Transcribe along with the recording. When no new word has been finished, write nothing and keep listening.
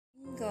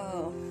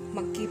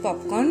Makki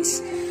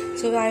popcorns.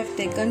 So I have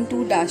taken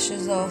 2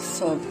 dashes of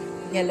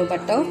yellow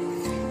butter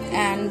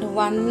and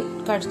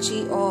 1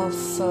 karchi of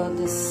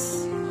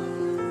this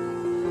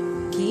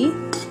ghee,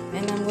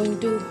 and I'm going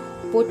to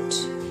put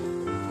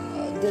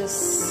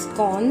this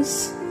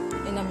corns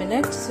in a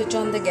minute. Switch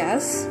on the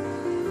gas.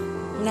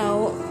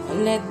 Now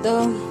let the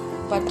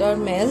butter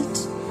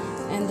melt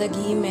and the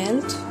ghee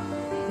melt.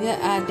 We are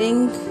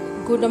adding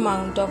good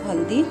amount of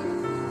haldi,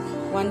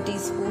 1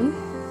 teaspoon,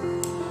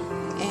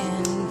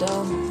 and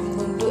I'm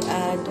going to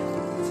add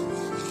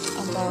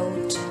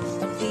about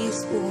a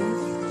teaspoon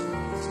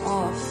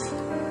of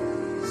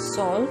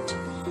salt.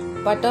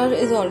 Butter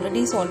is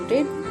already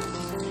salted.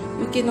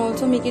 You can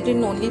also make it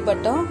in only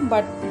butter,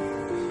 but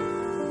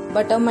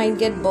butter might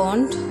get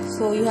burnt,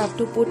 so you have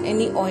to put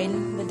any oil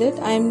with it.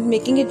 I am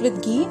making it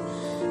with ghee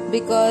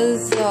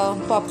because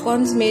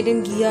popcorns made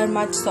in ghee are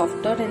much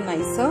softer and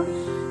nicer,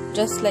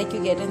 just like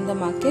you get in the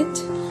market.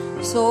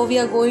 So we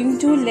are going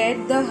to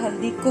let the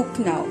haldi cook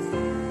now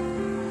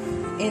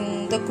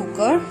in the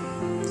cooker.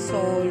 So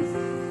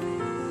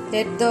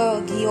let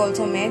the ghee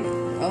also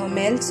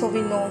melt, so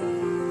we know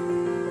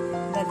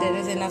that there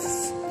is enough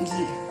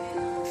ghee.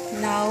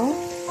 Now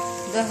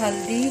the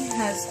haldi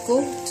has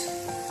cooked,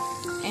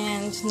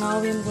 and now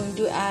we are going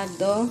to add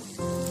the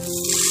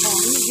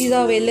corns. These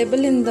are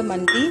available in the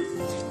mandi,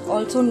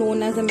 also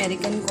known as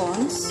American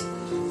corns.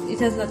 It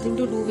has nothing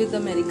to do with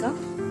America,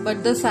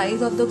 but the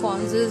size of the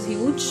corns is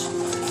huge,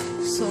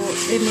 so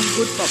they make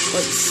good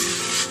popcorns.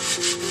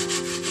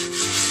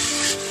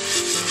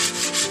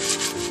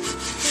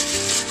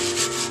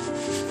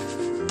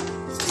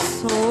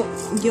 So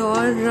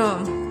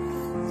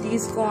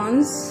these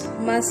corns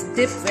must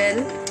dip well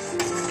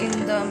in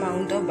the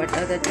amount of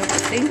butter that you're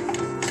putting.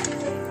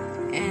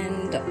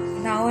 And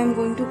now I'm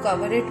going to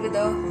cover it with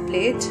a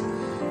plate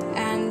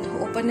and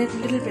open it a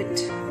little bit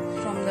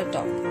from the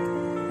top.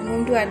 I'm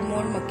going to add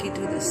more makki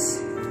to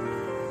this.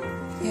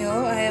 Here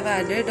I have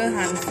added a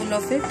handful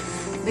of it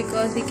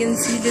because we can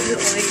see little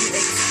oil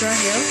extra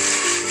here.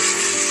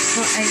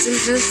 So I will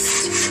just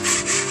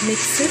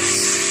mix it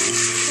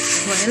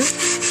well.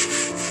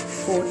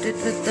 Coat it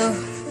with the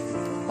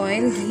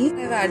oil ghee. I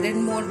have added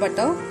more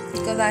butter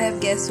because I have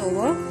gas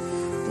over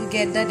to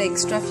get that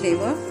extra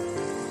flavor,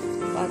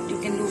 but you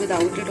can do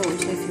without it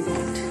also if you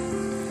want.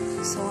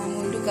 So I'm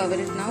going to cover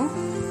it now.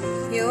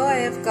 Here I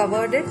have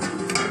covered it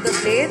with the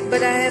plate,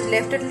 but I have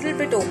left it a little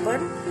bit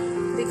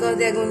open because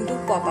they are going to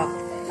pop up.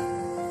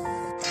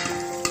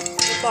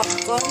 The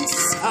popcorns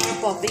are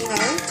popping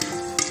out,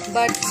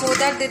 but so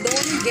that they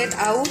don't get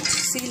out,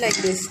 see like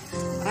this,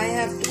 I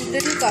have to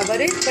little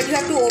cover it, but you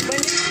have to open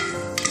it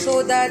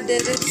so that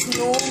there is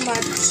no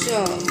much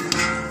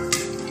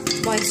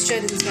moisture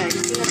inside.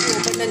 You have to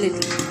open a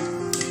little.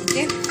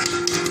 Okay.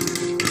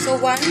 So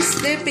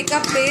once they pick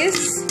up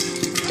pace,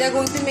 they are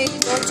going to make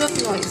lots of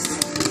noise.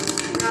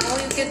 Now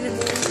you can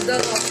remove the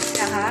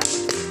cap.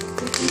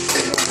 You can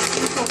see they are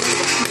making so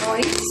much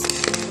noise,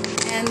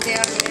 and they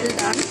are well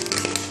done.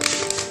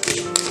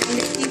 And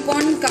they keep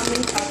on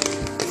coming up.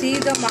 See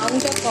the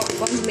amount of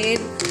popcorn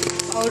made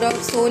out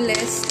of so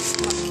less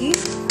makki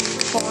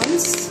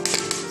corns.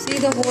 See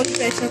the whole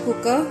pressure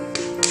cooker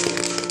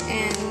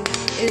and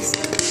is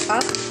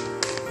up.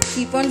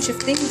 Keep on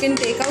shifting. You can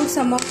take out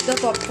some of the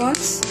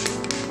popcorns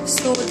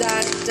so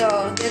that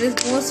there is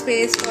more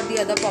space for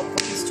the other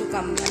popcorns to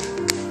come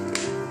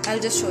back. I'll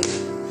just show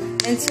you.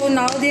 And so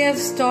now they have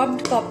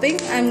stopped popping.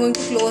 I'm going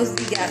to close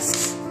the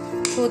gas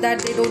so that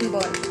they don't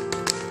burn.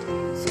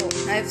 So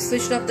I've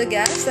switched off the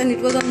gas, and it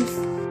was on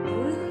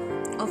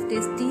full of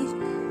tasty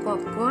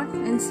popcorn,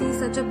 and see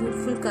such a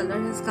beautiful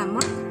color has come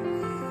up,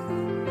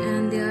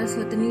 and they are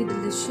certainly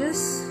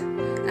delicious,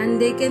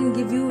 and they can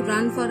give you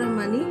run for a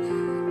money.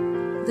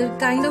 The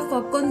kind of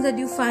popcorns that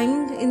you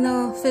find in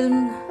a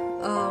film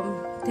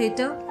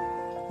theater,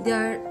 they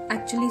are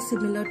actually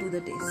similar to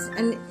the taste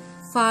and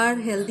far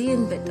healthy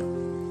and better.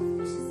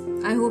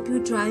 I hope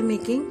you try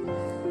making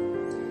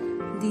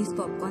these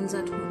popcorns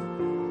at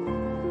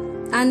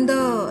home. And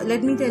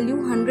let me tell you,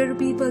 100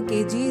 rupee per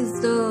kg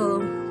is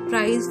the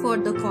price for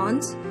the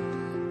corns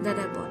that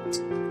I bought.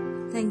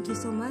 Thank you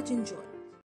so much. Enjoy.